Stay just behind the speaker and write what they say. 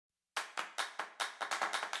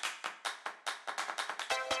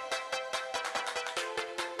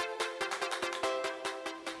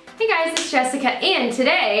Hi guys, it's Jessica, and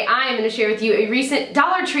today I am going to share with you a recent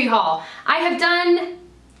Dollar Tree haul. I have done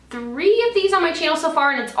 3 of these on my channel so far,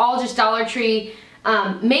 and it's all just Dollar Tree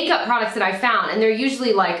makeup products that I found, and they're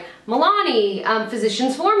usually like Milani,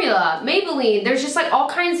 Physicians Formula, Maybelline. There's just like all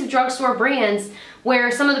kinds of drugstore brands where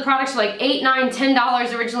some of the products are like $8, $9,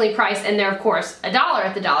 $10 originally priced, and they're of course $1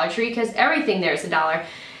 at the Dollar Tree because everything there is $1.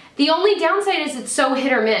 The only downside is it's so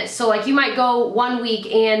hit or miss. So like you might go 1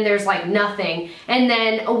 week and there's like nothing, and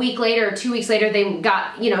then a week later or 2 weeks later they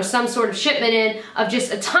got, you know, some sort of shipment in of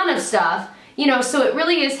just a ton of stuff. You know, so it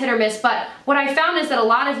really is hit or miss. But what I found is that a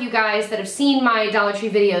lot of you guys that have seen my Dollar Tree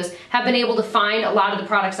videos have been able to find a lot of the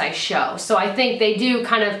products I show. So I think they do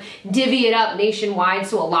kind of divvy it up nationwide,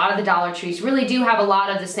 so a lot of the Dollar Trees really do have a lot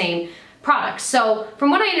of the same products. So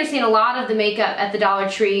from what I understand, a lot of the makeup at the Dollar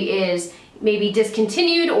Tree is maybe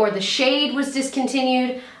discontinued, or the shade was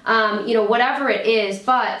discontinued, you know, whatever it is.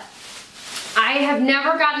 But I have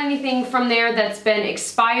never gotten anything from there that's been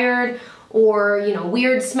expired or, you know,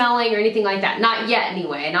 weird smelling or anything like that. Not yet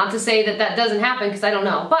anyway. Not to say that that doesn't happen, because I don't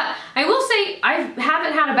know. But I will say I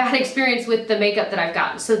haven't had a bad experience with the makeup that I've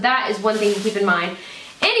gotten. So that is one thing to keep in mind.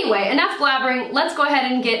 Anyway, enough blabbering. Let's go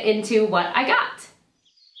ahead and get into what I got.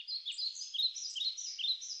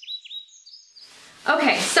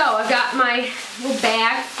 Okay, so I've got my little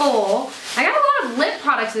bag full. I got a lot of lip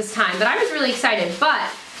products this time, but I was really excited. But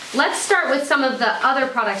let's start with some of the other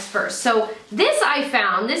products first. So this I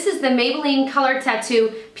found, this is the Maybelline Color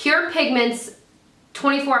Tattoo Pure Pigments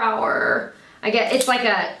 24-hour, it's like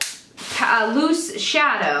a loose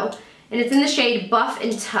shadow, and it's in the shade Buff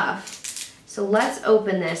and Tough. So let's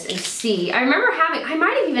open this and see. I remember I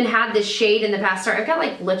might have even had this shade in the past. Sorry, I've got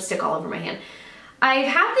like lipstick all over my hand. I've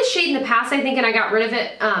had this shade in the past, I think, and I got rid of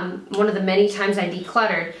it one of the many times I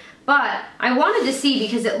decluttered. But I wanted to see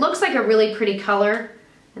because it looks like a really pretty color,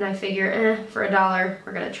 and I figure, for $1,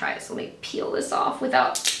 we're gonna try it. So let me peel this off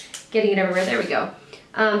without getting it everywhere. There we go.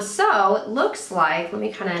 So it looks like, let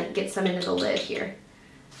me kind of get some into the lid here.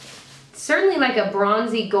 Certainly like a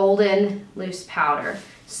bronzy golden loose powder.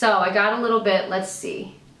 So I got a little bit, let's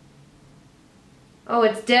see. Oh,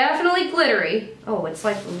 it's definitely glittery. Oh, it's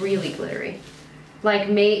like really glittery.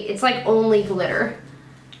 It's like only glitter.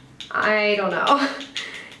 I don't know.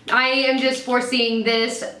 I am just foreseeing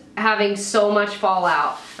this having so much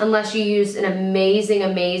fallout unless you use an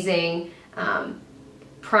amazing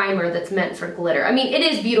primer that's meant for glitter. I mean, it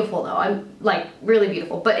is beautiful though. I'm like really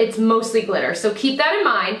beautiful, but it's mostly glitter. So keep that in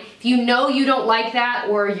mind. If you know you don't like that,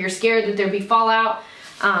 or you're scared that there'd be fallout,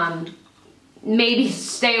 maybe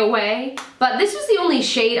stay away. But this was the only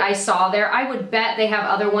shade I saw there. I would bet they have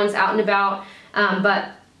other ones out and about.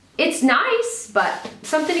 But it's nice, but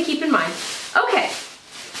something to keep in mind. Okay,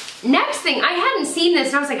 next thing, I hadn't seen this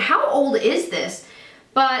and I was like, how old is this?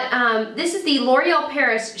 But this is the L'Oreal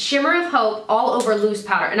Paris Shimmer of Hope All Over Loose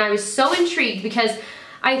Powder, and I was so intrigued because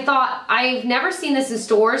I thought, I've never seen this in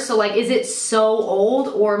stores, so like, is it so old,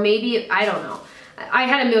 or maybe, I don't know. I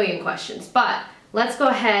had a million questions, but let's go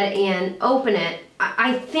ahead and open it.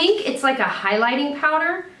 I think it's like a highlighting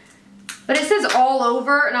powder. But it says all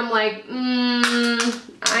over, and I'm like,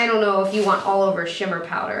 I don't know if you want all over shimmer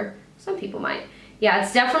powder. Some people might. Yeah,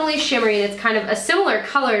 it's definitely shimmery, and it's kind of a similar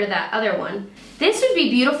color to that other one. This would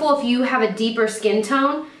be beautiful if you have a deeper skin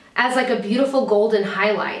tone as like a beautiful golden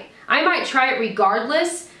highlight. I might try it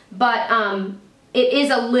regardless, but it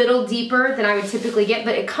is a little deeper than I would typically get,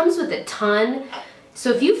 but it comes with a ton.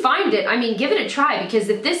 So if you find it, I mean, give it a try, because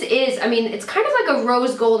if this is, I mean, it's kind of like a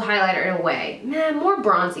rose gold highlighter in a way. More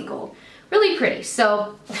bronzy gold. Really pretty.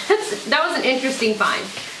 So that was an interesting find.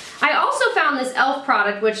 I also found this e.l.f.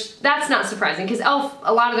 product, which that's not surprising because e.l.f.,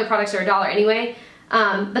 a lot of their products are $1 anyway.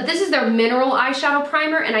 But this is their mineral eyeshadow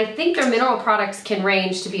primer, and I think their mineral products can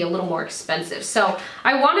range to be a little more expensive. So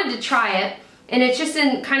I wanted to try it, and it's just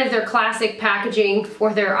in kind of their classic packaging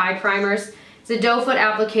for their eye primers. It's a doe foot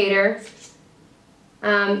applicator,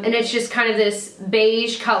 and it's just kind of this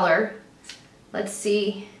beige color. Let's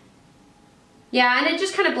see. Yeah, and it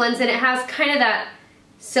just kind of blends in. It has kind of that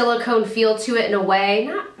silicone feel to it in a way.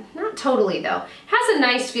 Not totally though. It has a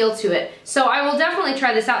nice feel to it. So I will definitely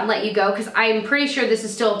try this out and let you go, because I'm pretty sure this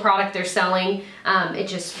is still a product they're selling. It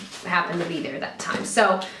just happened to be there that time.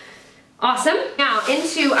 So awesome. Now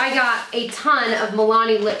I got a ton of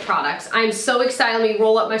Milani lip products. I'm so excited. Let me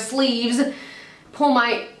roll up my sleeves, pull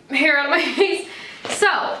my hair out of my face. So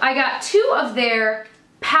I got 2 of their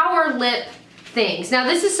Power Lip things. Now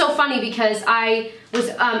this is so funny because I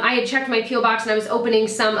had checked my P.O. box and I was opening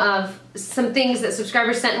some things that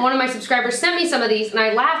subscribers sent, and one of my subscribers sent me some of these, and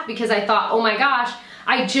I laughed because I thought, oh my gosh,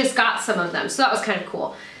 I just got some of them. So that was kind of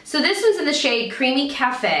cool. So this one's in the shade Creamy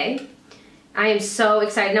Cafe, I am so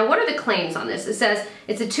excited. Now, what are the claims on this? It says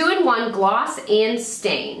it's a 2-in-1 gloss and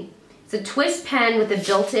stain. It's a twist pen with a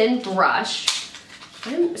built-in brush.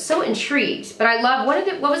 I'm so intrigued, but I love,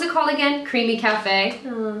 what was it called again? Creamy Cafe.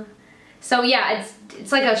 So yeah,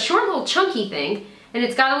 it's like a short little chunky thing, and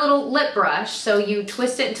it's got a little lip brush, so you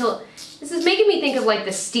twist it until, this is making me think of like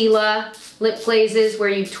the Stila lip glazes where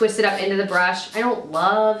you twist it up into the brush. I don't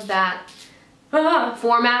love that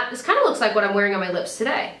format. This kind of looks like what I'm wearing on my lips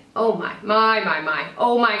today. Oh my.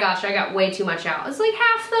 Oh my gosh, I got way too much out. It's like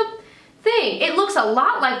half the thing. It looks a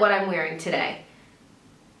lot like what I'm wearing today.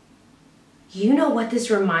 You know what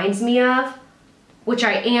this reminds me of? Which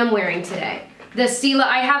I am wearing today. The Stila,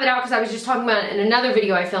 I have it out because I was just talking about it in another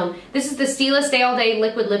video I filmed. This is the Stila Stay All Day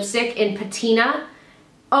Liquid Lipstick in Patina.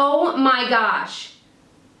 Oh my gosh.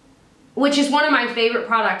 Which is one of my favorite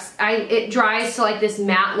products. It dries to like this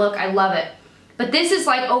matte look. I love it. But this is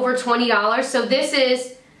like over $20. So this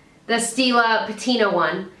is the Stila Patina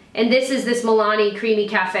one, and this is this Milani Creamy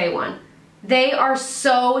Cafe one. They are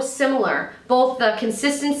so similar, both the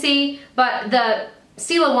consistency, but the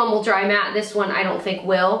Stila one will dry matte, this one I don't think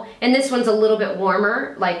will, and this one's a little bit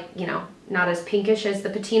warmer, like, you know, not as pinkish as the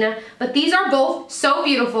Patina, but these are both so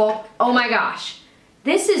beautiful. Oh my gosh.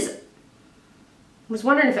 This is, I was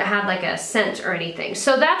wondering if it had like a scent or anything,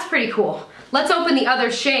 so that's pretty cool. Let's open the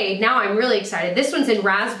other shade. Now I'm really excited. This one's in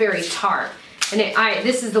Raspberry Tart. And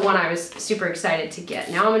this is the one I was super excited to get.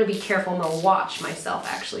 Now I'm gonna be careful, I'm gonna watch myself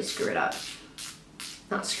actually screw it up.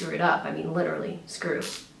 Not screw it up, I mean literally screw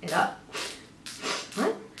it up.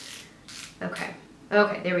 What? Okay,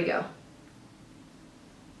 there we go.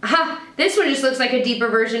 Aha, this one just looks like a deeper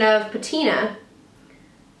version of Patina.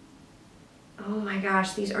 Oh my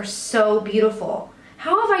gosh, these are so beautiful.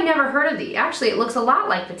 How have I never heard of these? Actually, it looks a lot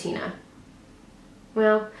like Patina.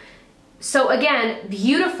 Well, so again,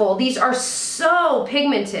 beautiful. These are so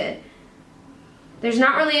pigmented. There's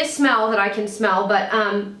not really a smell that I can smell, but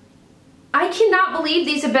I cannot believe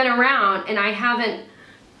these have been around and I haven't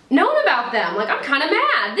known about them. Like, I'm kind of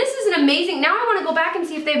mad. This is an amazing, now I want to go back and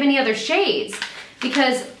see if they have any other shades,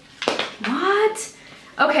 because, what?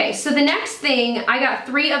 Okay, so the next thing, I got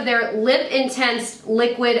 3 of their Lip Intense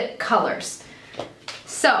liquid colors.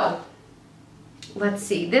 So, let's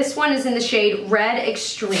see, this one is in the shade Red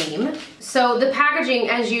Extreme. So the packaging,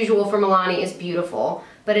 as usual for Milani, is beautiful,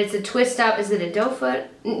 but it's a twist up. Is it a doe foot?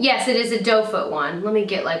 Yes, it is a doe foot one. Let me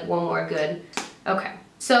get like one more good. Okay,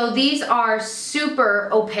 so these are super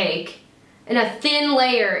opaque, and a thin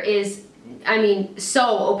layer is, I mean,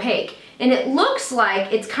 so opaque. And it looks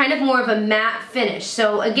like it's kind of more of a matte finish.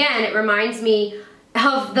 So again, it reminds me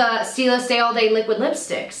of the Stila Stay All Day liquid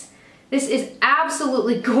lipsticks. This is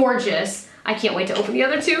absolutely gorgeous. I can't wait to open the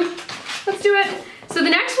other 2. Let's do it. So the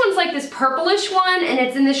next one's like this purplish one, and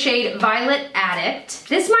it's in the shade Violet Addict.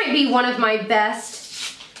 This might be one of my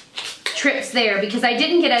best trips there because I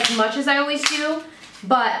didn't get as much as I always do,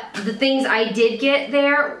 but the things I did get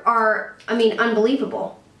there are, I mean,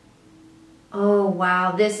 unbelievable. Oh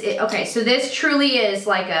wow, okay, so this truly is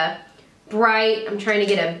like a bright, I'm trying to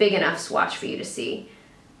get a big enough swatch for you to see,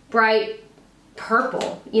 bright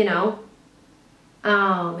purple, you know?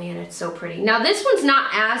 Oh man, it's so pretty. Now this one's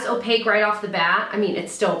not as opaque right off the bat. I mean,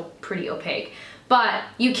 it's still pretty opaque, but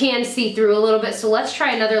you can see through a little bit. So let's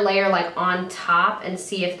try another layer like on top and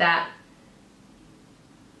see if that,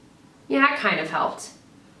 yeah, that kind of helped.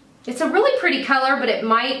 It's a really pretty color, but it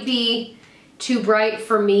might be too bright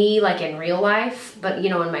for me like in real life, but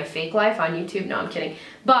you know, in my fake life on YouTube, no, I'm kidding.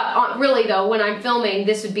 But really though, when I'm filming,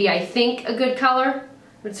 this would be, I think, a good color.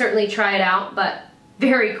 I would certainly try it out, but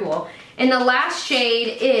very cool. And the last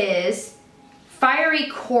shade is Fiery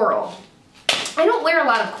Coral. I don't wear a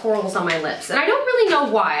lot of corals on my lips, and I don't really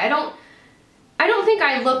know why. I don't think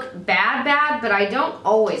I look bad, but I don't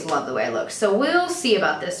always love the way I look. So we'll see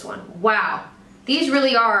about this one. Wow, these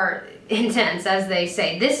really are intense, as they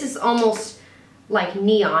say. This is almost like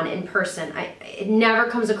neon in person. It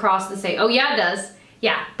never comes across and say, oh yeah, it does.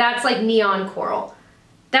 Yeah, that's like neon coral.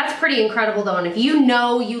 That's pretty incredible though, and if you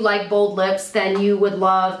know you like bold lips, then you would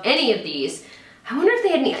love any of these. I wonder if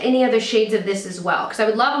they had any other shades of this as well, because I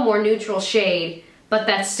would love a more neutral shade, but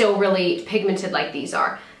that's still really pigmented like these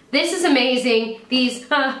are. This is amazing. These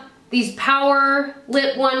power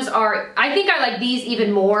lip ones are, I think I like these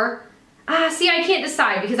even more. See, I can't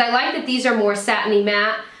decide, because I like that these are more satiny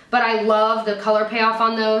matte, but I love the color payoff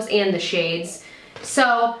on those and the shades.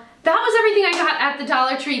 So that was everything I got at the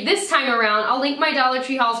Dollar Tree this time around. I'll link my Dollar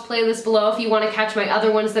Tree hauls playlist below if you want to catch my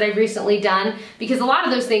other ones that I've recently done, because a lot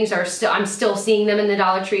of those things are I'm still seeing them in the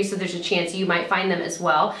Dollar Tree, so there's a chance you might find them as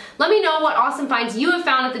well. Let me know what awesome finds you have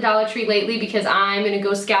found at the Dollar Tree lately, because I'm going to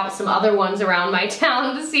go scout some other ones around my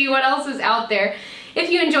town to see what else is out there. If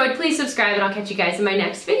you enjoyed, please subscribe, and I'll catch you guys in my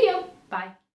next video. Bye.